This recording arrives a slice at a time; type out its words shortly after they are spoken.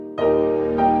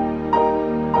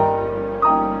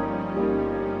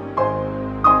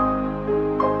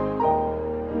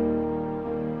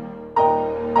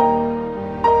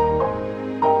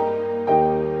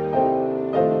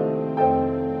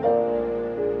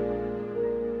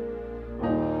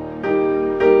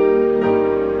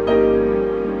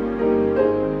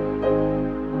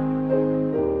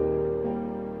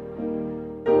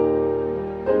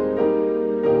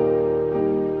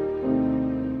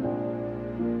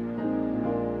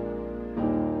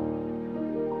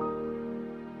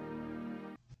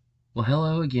Well,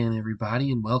 hello again,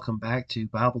 everybody, and welcome back to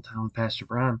Bible Time with Pastor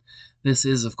Brian. This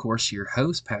is, of course, your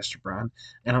host, Pastor Brian,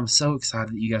 and I'm so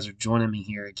excited that you guys are joining me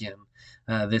here again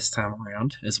this time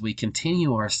around as we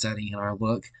continue our study and our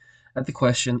look at the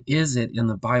question, is it in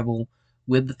the Bible,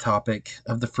 with the topic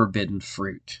of the forbidden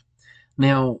fruit?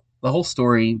 Now, the whole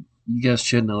story, you guys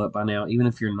should know it by now, even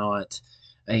if you're not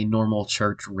a normal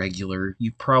church regular.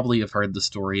 You probably have heard the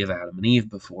story of Adam and Eve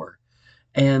before.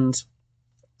 And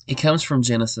it comes from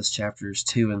Genesis chapters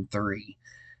 2 and 3.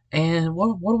 And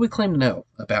what do we claim to know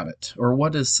about it? Or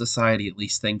what does society at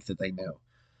least think that they know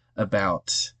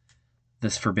about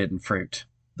this forbidden fruit?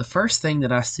 The first thing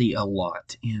that I see a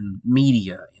lot in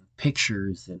media, in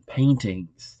pictures, in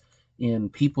paintings, in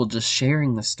people just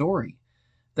sharing the story,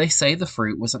 they say the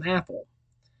fruit was an apple.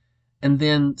 And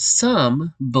then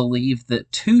some believe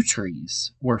that two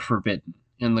trees were forbidden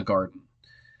in the garden.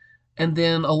 And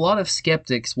then a lot of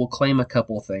skeptics will claim a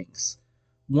couple things.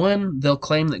 One, they'll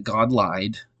claim that God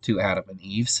lied to Adam and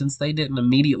Eve since they didn't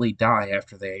immediately die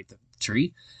after they ate the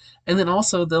tree. And then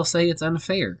also they'll say it's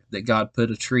unfair that God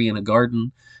put a tree in a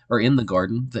garden or in the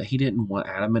garden that he didn't want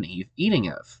Adam and Eve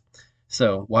eating of.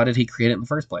 So why did he create it in the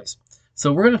first place?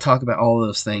 So we're going to talk about all of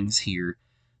those things here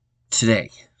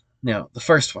today. Now, the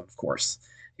first one, of course,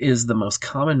 is the most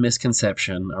common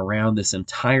misconception around this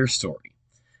entire story,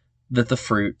 that the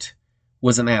fruit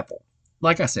was an apple.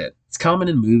 Like I said, it's common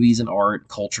in movies and art and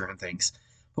culture and things.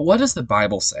 But what does the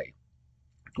Bible say?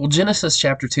 Well, Genesis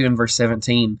chapter 2 and verse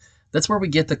 17, that's where we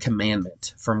get the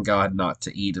commandment from God not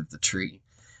to eat of the tree.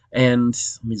 And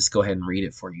let me just go ahead and read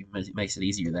it for you. It makes it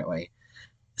easier that way.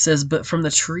 It says, "But from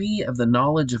the tree of the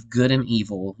knowledge of good and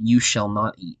evil you shall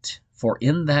not eat, for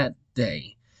in that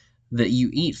day that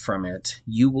you eat from it,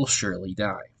 you will surely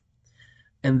die."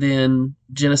 And then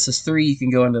Genesis 3, you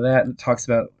can go into that, and it talks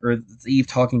about, or it's Eve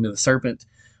talking to the serpent,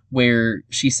 where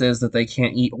she says that they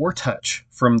can't eat or touch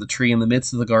from the tree in the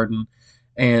midst of the garden.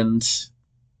 And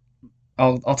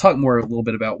I'll talk more a little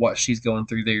bit about what she's going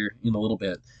through there in a little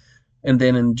bit. And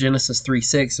then in Genesis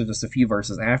 3:6, so just a few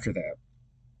verses after that,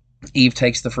 Eve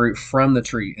takes the fruit from the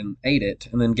tree and ate it,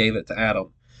 and then gave it to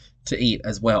Adam to eat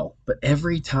as well. But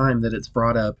every time that it's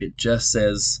brought up, it just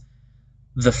says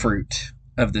the fruit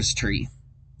of this tree.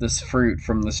 This fruit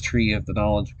from this tree of the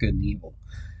knowledge of good and evil.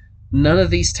 None of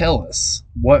these tell us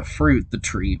what fruit the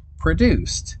tree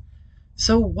produced.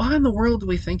 So why in the world do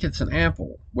we think it's an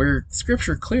apple, where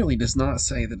Scripture clearly does not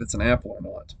say that it's an apple or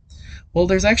not? Well,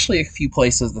 there's actually a few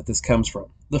places that this comes from.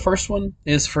 The first one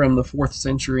is from the 4th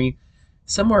century,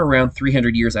 somewhere around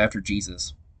 300 years after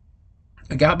Jesus.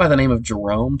 A guy by the name of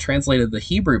Jerome translated the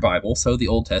Hebrew Bible, so the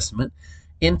Old Testament,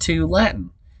 into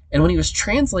Latin. And when he was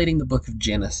translating the book of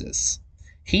Genesis,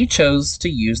 he chose to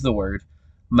use the word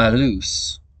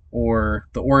malus, or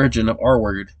the origin of our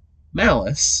word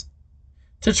malice,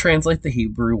 to translate the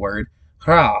Hebrew word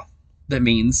ra, that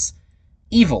means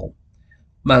evil.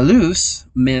 Malus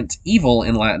meant evil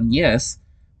in Latin, yes,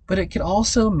 but it could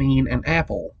also mean an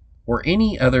apple or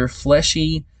any other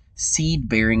fleshy,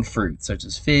 seed-bearing fruit, such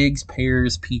as figs,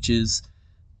 pears, peaches,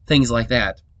 things like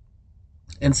that.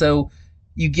 And so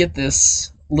you get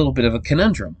this little bit of a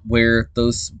conundrum where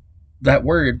that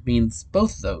word means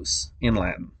both of those in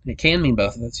Latin. It can mean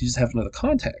both of those. You just have to know the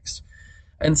context.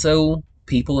 And so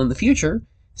people in the future,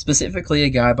 specifically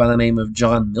a guy by the name of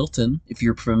John Milton, if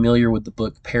you're familiar with the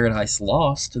book Paradise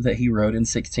Lost that he wrote in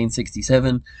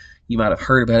 1667, you might have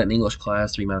heard about it in English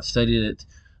class, or you might have studied it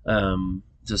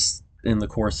just in the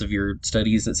course of your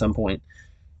studies at some point.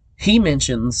 He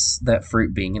mentions that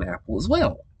fruit being an apple as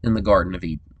well in the Garden of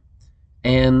Eden.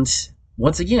 And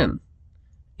once again,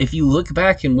 if you look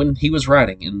back in when he was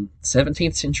writing in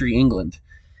 17th century England,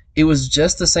 it was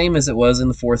just the same as it was in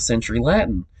the 4th century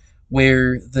Latin,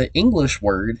 where the English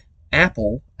word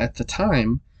apple at the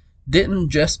time didn't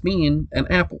just mean an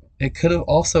apple. It could have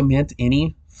also meant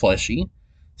any fleshy,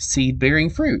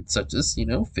 seed-bearing fruit, such as,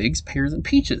 figs, pears, and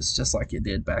peaches, just like it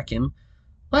did back in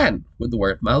Latin with the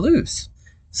word malus.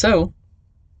 So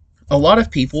a lot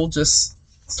of people just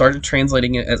started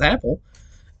translating it as apple,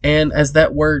 and as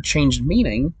that word changed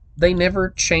meaning, they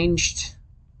never changed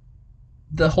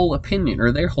the whole opinion,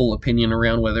 or their whole opinion,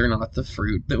 around whether or not the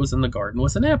fruit that was in the garden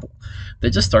was an apple. They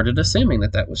just started assuming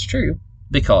that that was true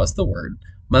because the word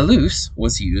malus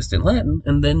was used in Latin,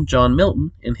 and then John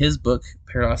Milton, in his book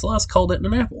Paradise Lost, called it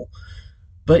an apple.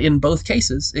 But in both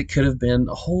cases, it could have been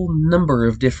a whole number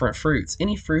of different fruits.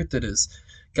 Any fruit that has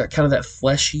got kind of that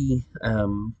fleshy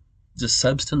just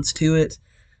substance to it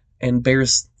and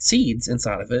bears seeds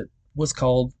inside of it was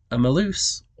called a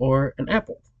malus or an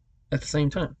apple at the same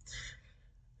time.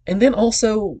 And then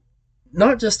also,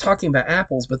 not just talking about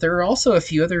apples, but there are also a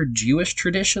few other Jewish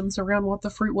traditions around what the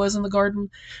fruit was in the garden.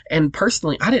 And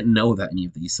personally, I didn't know about any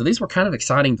of these. So these were kind of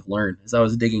exciting to learn as I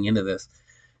was digging into this.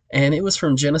 And it was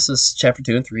from Genesis chapter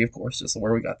 2 and 3, of course, is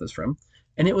where we got this from.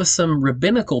 And it was some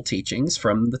rabbinical teachings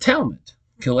from the Talmud,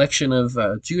 collection of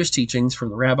Jewish teachings from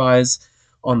the rabbis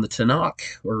on the Tanakh,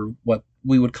 or what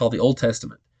we would call the Old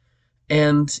Testament.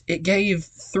 And it gave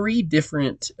three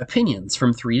different opinions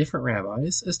from three different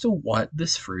rabbis as to what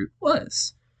this fruit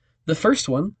was. The first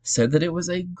one said that it was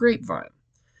a grapevine,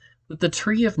 that the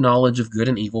tree of knowledge of good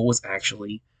and evil was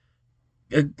actually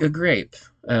a grape,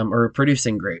 or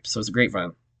producing grapes, so it's a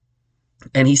grapevine.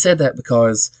 And he said that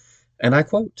because, and I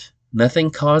quote,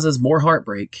 nothing causes more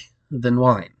heartbreak than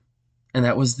wine. And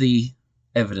that was the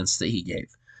evidence that he gave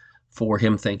for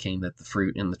him thinking that the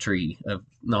fruit in the tree of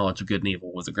knowledge of good and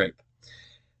evil was a grape.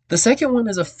 The second one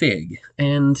is a fig.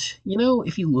 And,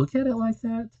 if you look at it like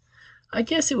that, I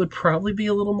guess it would probably be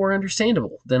a little more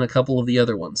understandable than a couple of the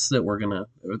other ones that we're going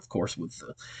to, of course, with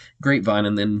the grapevine.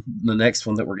 And then the next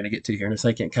one that we're going to get to here in a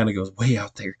second kind of goes way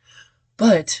out there.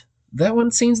 But that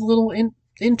one seems a little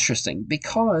interesting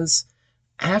because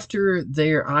after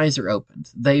their eyes are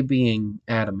opened, they being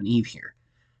Adam and Eve here,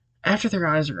 after their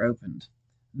eyes are opened,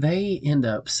 they end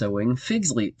up sewing fig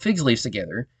leaves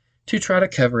together to try to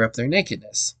cover up their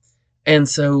nakedness. And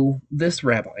so this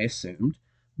rabbi assumed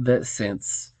that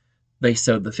since they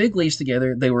sewed the fig leaves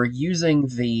together, they were using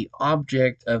the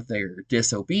object of their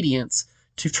disobedience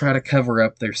to try to cover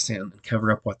up their sin and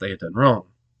cover up what they had done wrong.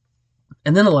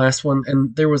 And then the last one,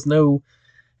 and there was no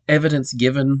evidence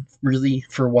given really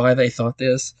for why they thought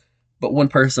this, but one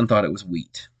person thought it was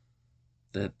wheat.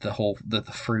 That the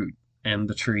fruit and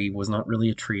the tree was not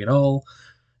really a tree at all,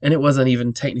 and it wasn't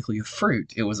even technically a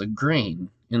fruit, it was a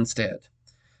grain instead.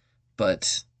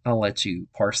 But I'll let you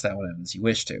parse that one out as you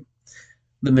wish to.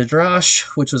 The Midrash,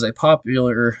 which was a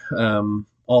popular,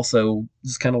 also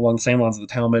just kind of along the same lines of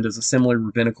the Talmud, is a similar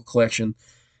rabbinical collection,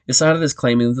 is cited as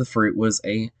claiming that the fruit was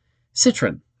a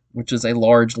citron, which is a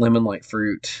large lemon-like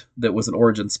fruit that was an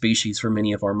origin species for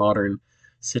many of our modern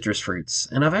citrus fruits.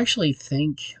 And I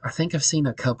think I've seen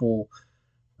a couple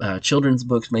children's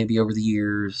books maybe over the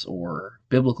years or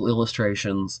biblical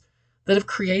illustrations that have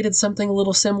created something a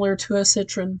little similar to a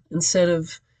citron instead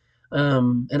of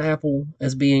an apple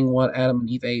as being what Adam and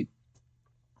Eve ate.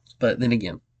 But then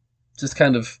again, just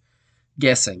kind of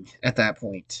guessing at that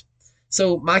point.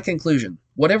 So my conclusion,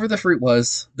 whatever the fruit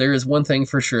was, there is one thing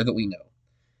for sure that we know,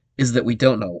 is that we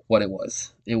don't know what it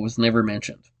was. It was never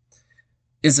mentioned.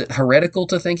 Is it heretical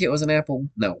to think it was an apple?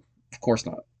 No, of course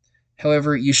not.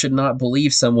 However, you should not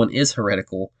believe someone is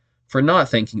heretical for not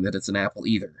thinking that it's an apple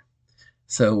either.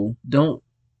 So don't,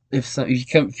 if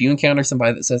you encounter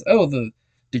somebody that says, "Oh,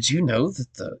 did you know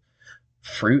that the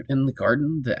fruit in the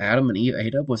garden that Adam and Eve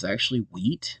ate of was actually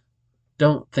wheat?"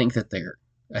 Don't think that they're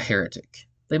a heretic.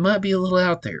 They might be a little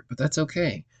out there, but that's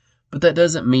okay. But that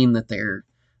doesn't mean that they're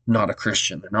not a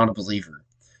Christian, they're not a believer.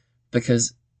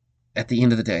 Because at the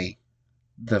end of the day,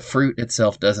 the fruit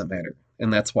itself doesn't matter.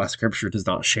 And that's why Scripture does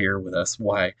not share with us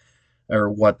why or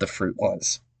what the fruit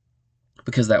was.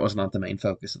 Because that was not the main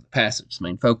focus of the passage. The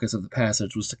main focus of the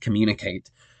passage was to communicate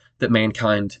that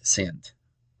mankind sinned.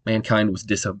 Mankind was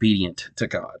disobedient to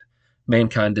God.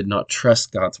 Mankind did not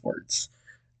trust God's words.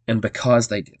 And because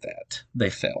they did that,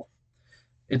 they fell.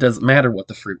 It doesn't matter what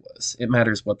the fruit was. It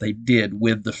matters what they did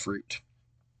with the fruit.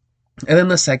 And then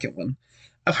the second one.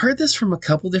 I've heard this from a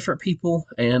couple different people,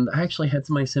 and I actually had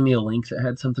somebody send me a link that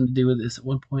had something to do with this at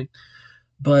one point.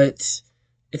 But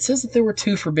it says that there were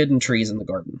 2 forbidden trees in the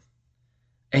garden.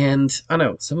 And I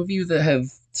know, some of you that have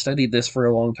studied this for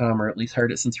a long time, or at least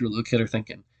heard it since you were a little kid, are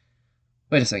thinking,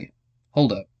 wait a second,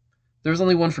 hold up. There was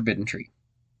only 1 forbidden tree.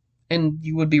 And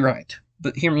you would be right,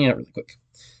 but hear me out really quick.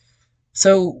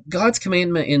 So God's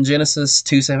commandment in Genesis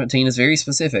 2:17 is very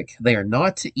specific. They are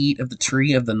not to eat of the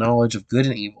tree of the knowledge of good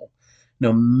and evil.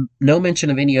 No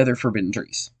mention of any other forbidden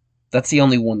trees. That's the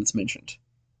only one that's mentioned.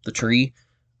 The tree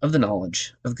of the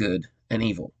knowledge of good and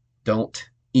evil. Don't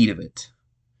eat of it.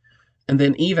 And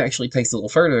then Eve actually takes it a little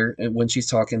further when she's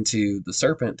talking to the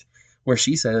serpent, where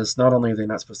she says not only are they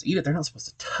not supposed to eat it, they're not supposed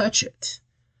to touch it.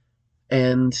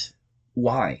 And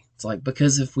why? It's like,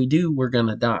 because if we do, we're going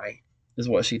to die, is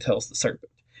what she tells the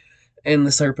serpent. And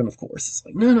the serpent, of course, is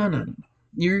like, no.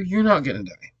 You're not going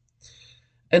to die.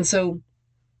 And so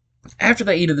after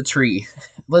they eat of the tree,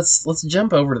 let's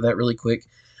jump over to that really quick.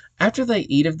 After they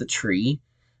eat of the tree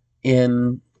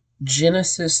in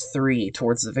Genesis 3,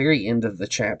 towards the very end of the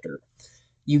chapter,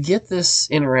 you get this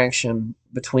interaction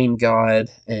between God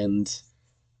and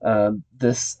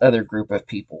this other group of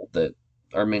people that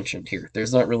are mentioned here.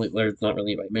 There's not really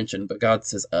anybody mentioned, but God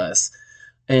says us,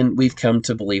 and we've come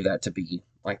to believe that to be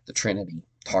like the Trinity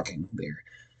talking there.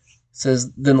 It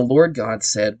says, then the Lord God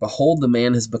said, behold, the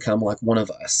man has become like one of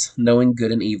us, knowing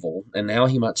good and evil, and now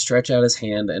he might stretch out his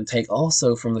hand and take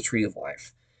also from the tree of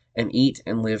life, and eat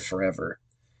and live forever.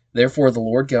 Therefore the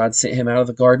Lord God sent him out of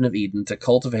the Garden of Eden to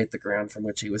cultivate the ground from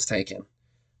which he was taken.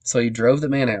 So he drove the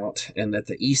man out, and at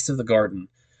the east of the Garden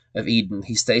of Eden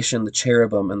he stationed the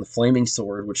cherubim and the flaming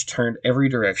sword, which turned every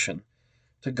direction,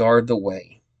 to guard the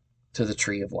way to the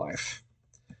tree of life.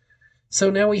 So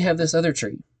now we have this other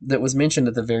tree that was mentioned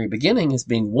at the very beginning as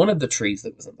being one of the trees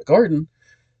that was in the garden,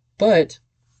 but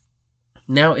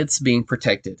now it's being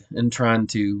protected and trying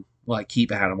to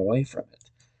keep Adam away from it.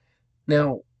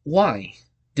 Now, why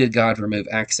did God remove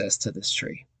access to this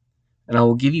tree? And I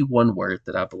will give you one word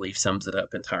that I believe sums it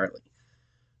up entirely.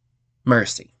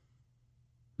 Mercy.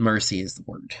 Mercy is the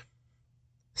word.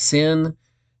 Sin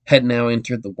had now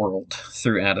entered the world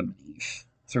through Adam and Eve,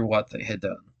 through what they had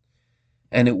done.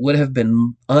 And it would have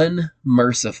been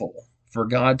unmerciful for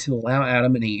God to allow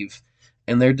Adam and Eve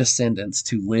and their descendants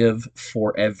to live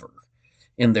forever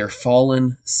in their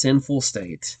fallen, sinful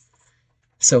state.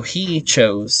 So he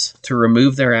chose to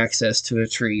remove their access to a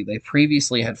tree they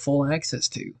previously had full access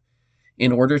to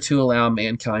in order to allow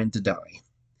mankind to die.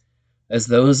 As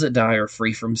those that die are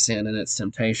free from sin and its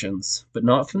temptations, but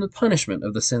not from the punishment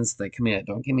of the sins that they commit.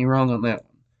 Don't get me wrong on that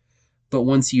one. But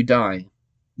once you die,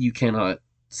 you cannot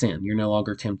sin. You're no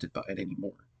longer tempted by it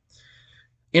anymore.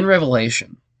 In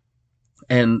Revelation,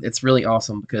 and it's really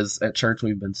awesome because at church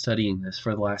we've been studying this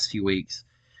for the last few weeks,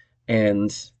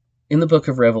 and in the book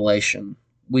of Revelation,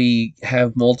 we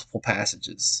have multiple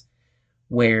passages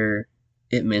where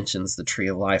it mentions the tree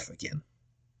of life again.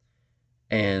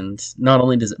 And not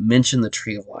only does it mention the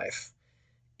tree of life,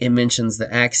 it mentions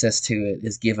that access to it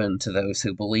is given to those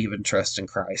who believe and trust in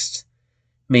Christ,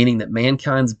 meaning that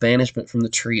mankind's banishment from the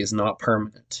tree is not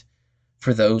permanent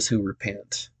for those who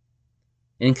repent.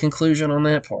 In conclusion on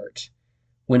that part,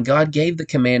 when God gave the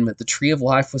commandment, the tree of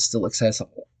life was still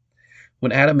accessible.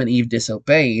 When Adam and Eve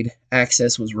disobeyed,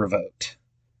 access was revoked.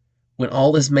 When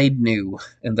all is made new,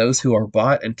 and those who are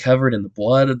bought and covered in the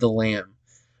blood of the Lamb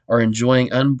are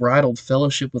enjoying unbridled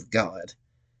fellowship with God,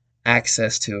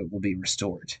 access to it will be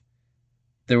restored.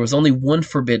 There was only one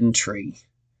forbidden tree,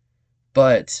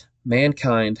 but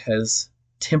mankind has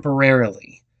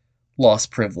temporarily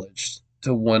lost privilege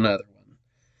to one other one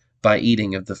by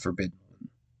eating of the forbidden one.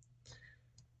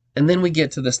 And then we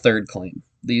get to this third claim.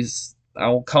 These,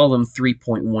 I'll call them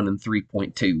 3.1 and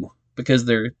 3.2 because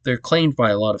they're claimed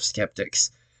by a lot of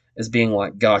skeptics as being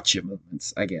like gotcha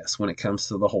moments, I guess, when it comes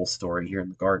to the whole story here in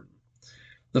the garden.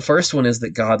 The first one is that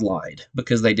God lied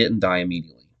because they didn't die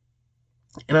immediately.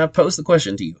 And I pose the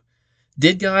question to you,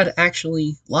 did God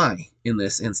actually lie in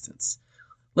this instance?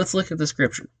 Let's look at the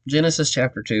scripture. Genesis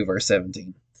chapter 2, verse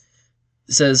 17.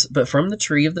 It says, but from the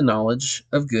tree of the knowledge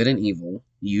of good and evil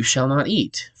you shall not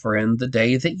eat, for in the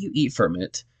day that you eat from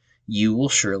it, you will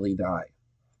surely die.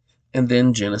 And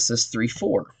then Genesis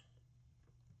 3:4.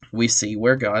 We see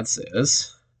where God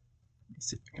says, let me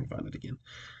see if I can find it again.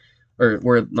 Or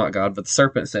where not God, but the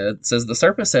serpent says, the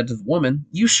serpent said to the woman,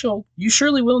 you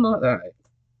surely will not die.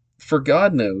 For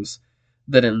God knows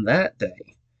that in that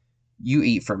day you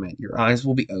eat from it, your eyes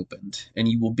will be opened, and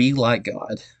you will be like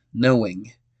God,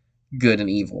 knowing good and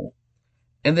evil.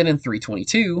 And then in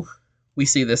 3:22, we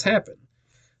see this happen.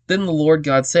 Then the Lord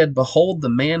God said, behold, the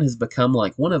man has become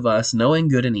like one of us, knowing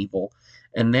good and evil,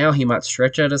 and now he might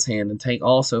stretch out his hand and take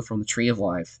also from the tree of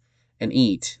life, and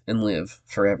eat and live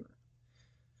forever.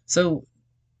 So,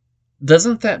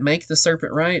 doesn't that make the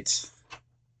serpent right?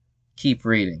 Keep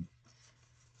reading.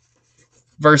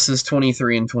 Verses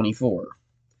 23 and 24.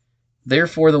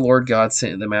 Therefore the Lord God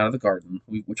sent them out of the garden,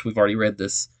 which we've already read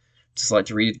this, just like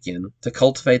to read it again, to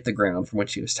cultivate the ground from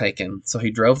which he was taken. So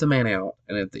he drove the man out,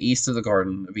 and at the east of the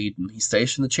Garden of Eden he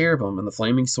stationed the cherubim and the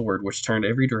flaming sword, which turned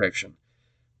every direction,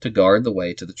 to guard the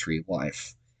way to the tree of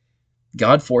life.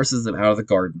 God forces them out of the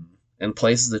garden, and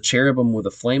places the cherubim with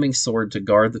a flaming sword to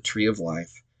guard the tree of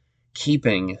life,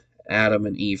 keeping Adam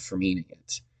and Eve from eating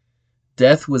it.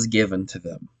 Death was given to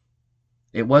them.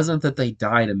 It wasn't that they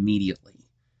died immediately.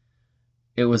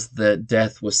 It was that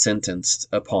death was sentenced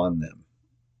upon them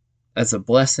as a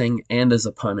blessing and as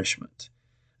a punishment.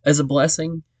 As a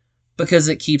blessing, because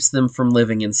it keeps them from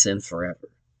living in sin forever.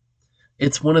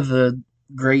 It's one of the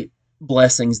great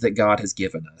blessings that God has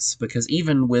given us, because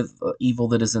even with evil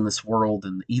that is in this world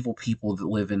and evil people that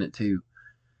live in it too,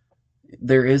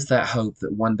 there is that hope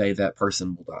that one day that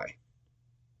person will die.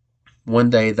 One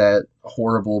day that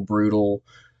horrible, brutal,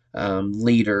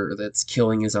 leader that's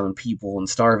killing his own people and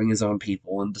starving his own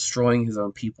people and destroying his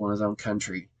own people in his own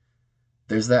country,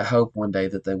 there's that hope one day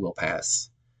that they will pass.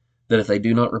 That if they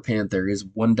do not repent, there is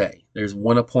one day, there's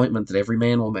one appointment that every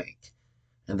man will make,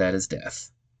 and that is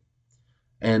death.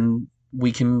 And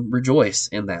we can rejoice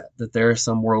in that there are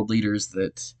some world leaders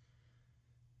that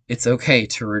it's okay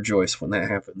to rejoice when that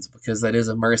happens, because that is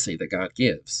a mercy that God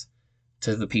gives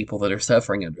to the people that are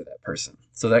suffering under that person.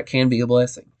 So that can be a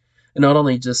blessing. And not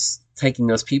only just taking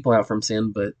those people out from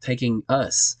sin, but taking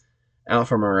us out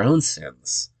from our own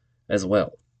sins as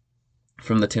well,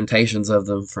 from the temptations of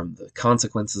them, from the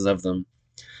consequences of them,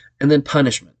 and then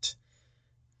punishment.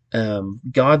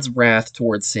 God's wrath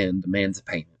towards sin demands a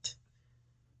payment.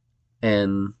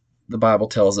 And the Bible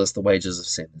tells us the wages of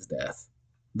sin is death.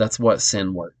 That's what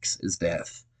sin works, is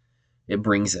death. It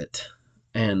brings it.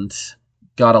 And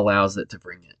God allows it to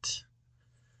bring it.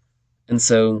 And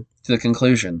so, to the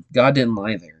conclusion, God didn't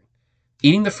lie there.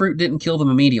 Eating the fruit didn't kill them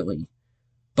immediately,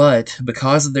 but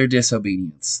because of their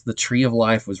disobedience, the tree of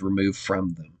life was removed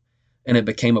from them, and it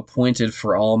became appointed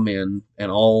for all men and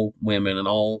all women and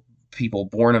all people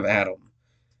born of Adam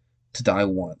to die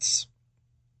once.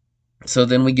 So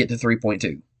then we get to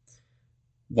 3.2.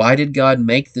 Why did God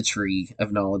make the tree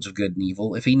of knowledge of good and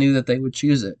evil if he knew that they would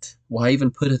choose it? Why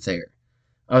even put it there?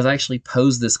 I was actually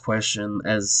posed this question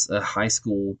as a high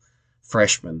school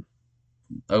freshman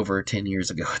over 10 years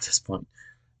ago at this point.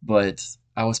 But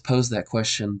I was posed that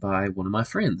question by one of my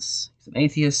friends. He's an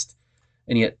atheist,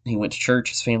 and yet he went to church.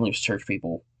 His family was church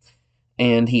people.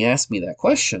 And he asked me that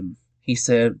question. He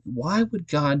said, why would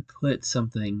God put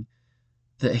something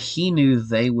that he knew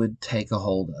they would take a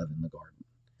hold of in the garden?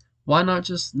 Why not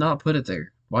just not put it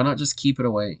there? Why not just keep it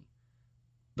away?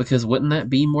 Because wouldn't that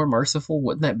be more merciful?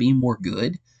 Wouldn't that be more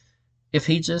good if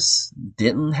he just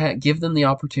didn't give them the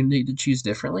opportunity to choose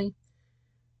differently?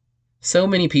 So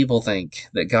many people think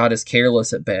that God is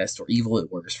careless at best or evil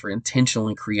at worst for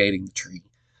intentionally creating the tree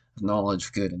of knowledge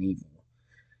of good and evil.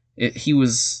 He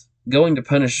was going to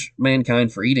punish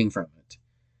mankind for eating from it.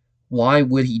 Why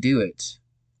would he do it?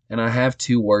 And I have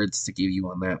 2 words to give you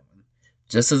on that one.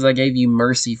 Just as I gave you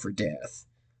mercy for death,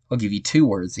 I'll give you 2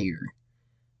 words here,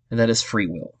 and that is free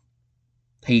will.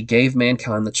 He gave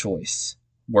mankind the choice.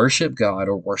 Worship God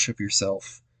or worship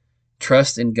yourself.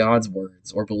 Trust in God's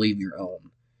words or believe your own.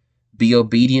 Be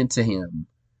obedient to him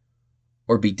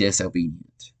or be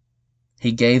disobedient.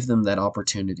 He gave them that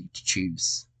opportunity to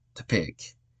choose, to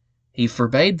pick. He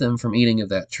forbade them from eating of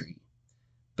that tree,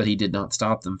 but he did not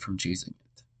stop them from choosing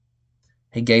it.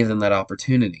 He gave them that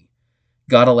opportunity.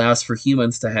 God allows for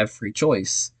humans to have free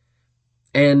choice.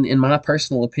 And in my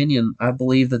personal opinion, I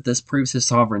believe that this proves his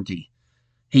sovereignty.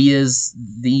 He is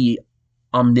the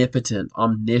omnipotent,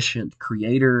 omniscient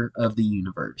creator of the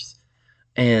universe.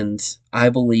 And I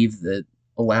believe that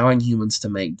allowing humans to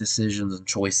make decisions and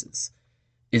choices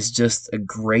is just a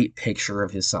great picture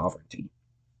of his sovereignty.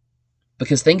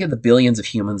 Because think of the billions of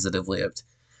humans that have lived.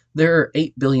 There are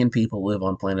 8 billion people live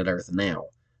on planet Earth now.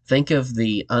 Think of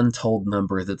the untold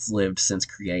number that's lived since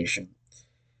creation.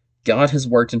 God has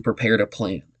worked and prepared a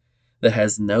plan that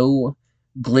has no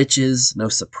glitches, no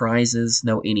surprises,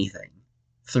 no anything.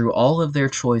 Through all of their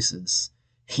choices,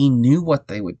 he knew what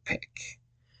they would pick.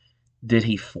 Did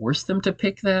he force them to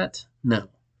pick that? No.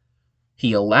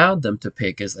 He allowed them to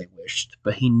pick as they wished,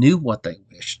 but he knew what they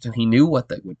wished, and he knew what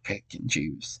they would pick and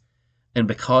choose. And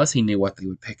because he knew what they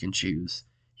would pick and choose,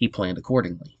 he planned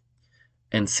accordingly.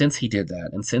 And since he did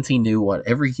that, and since he knew what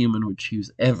every human would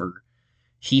choose ever,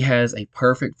 he has a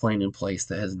perfect plan in place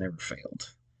that has never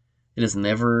failed. It has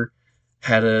never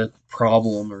had a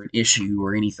problem or an issue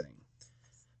or anything.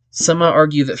 Some might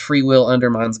argue that free will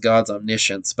undermines God's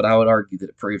omniscience, but I would argue that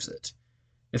it proves it.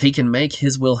 If he can make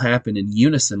his will happen in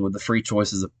unison with the free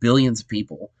choices of billions of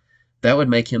people, that would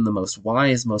make him the most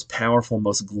wise, most powerful,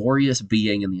 most glorious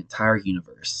being in the entire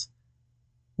universe,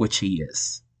 which he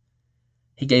is.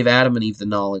 He gave Adam and Eve the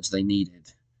knowledge they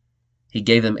needed. He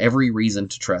gave them every reason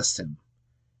to trust him,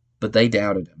 but they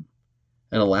doubted him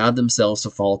and allowed themselves to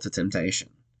fall to temptation.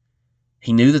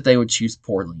 He knew that they would choose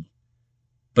poorly,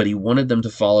 but he wanted them to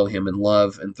follow him in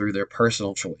love and through their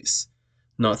personal choice,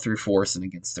 not through force and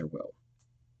against their will.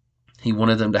 He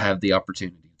wanted them to have the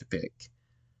opportunity to pick.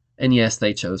 And yes,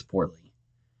 they chose poorly.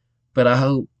 But I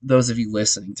hope those of you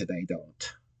listening today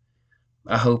don't.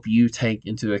 I hope you take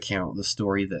into account the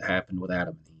story that happened with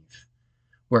Adam and Eve,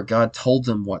 where God told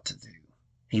them what to do.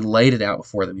 He laid it out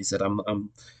before them. He said, I'm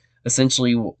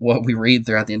essentially what we read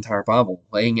throughout the entire Bible,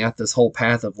 laying out this whole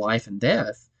path of life and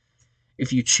death.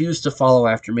 If you choose to follow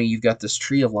after me, you've got this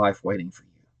tree of life waiting for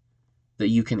you that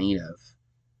you can eat of.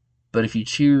 But if you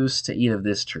choose to eat of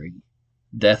this tree,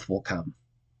 death will come.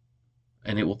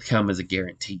 and it will come as a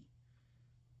guarantee.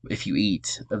 If you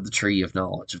eat of the tree of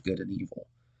knowledge of good and evil,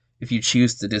 if you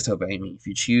choose to disobey me, if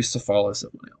you choose to follow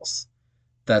someone else,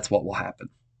 that's what will happen.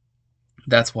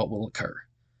 That's what will occur.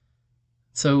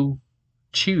 So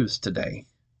choose today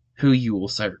who you will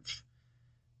serve.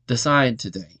 Decide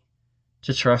today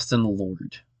to trust in the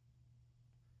Lord.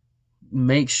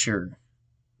 Make sure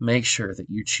that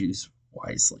you choose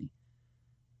wisely,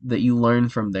 that you learn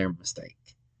from their mistake,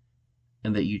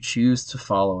 and that you choose to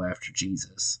follow after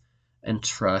Jesus and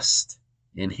trust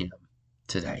in him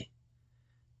today.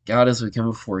 God, as we come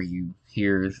before you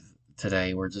here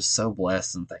today, we're just so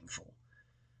blessed and thankful.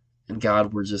 And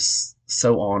God, we're just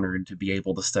so honored to be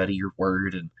able to study your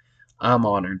word, and I'm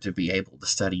honored to be able to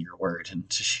study your word and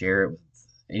to share it with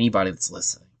anybody that's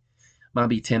listening. Might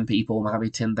be 10 people, might be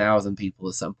 10,000 people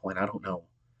at some point, I don't know.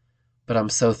 But I'm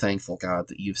so thankful, God,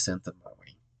 that you've sent them my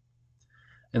way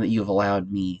and that you've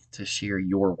allowed me to share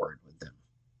your word with them.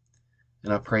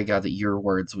 And I pray, God, that your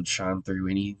words would shine through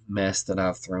any mess that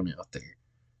I've thrown out there,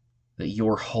 that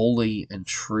your holy and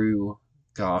true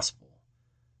gospel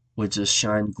would just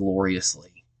shine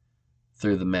gloriously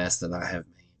through the mess that I have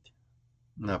made.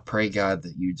 And I pray, God,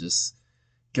 that you just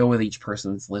go with each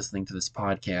person that's listening to this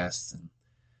podcast and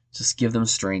just give them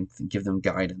strength and give them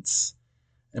guidance.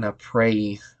 And I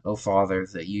pray, oh Father,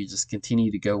 that you just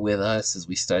continue to go with us as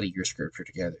we study your scripture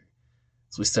together,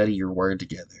 as we study your word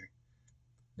together.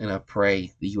 And I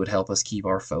pray that you would help us keep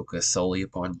our focus solely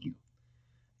upon you.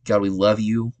 God, we love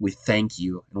you, we thank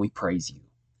you, and we praise you.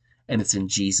 And it's in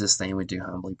Jesus' name we do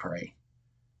humbly pray.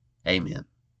 Amen.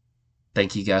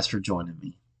 Thank you guys for joining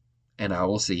me, and I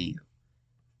will see you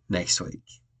next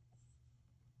week.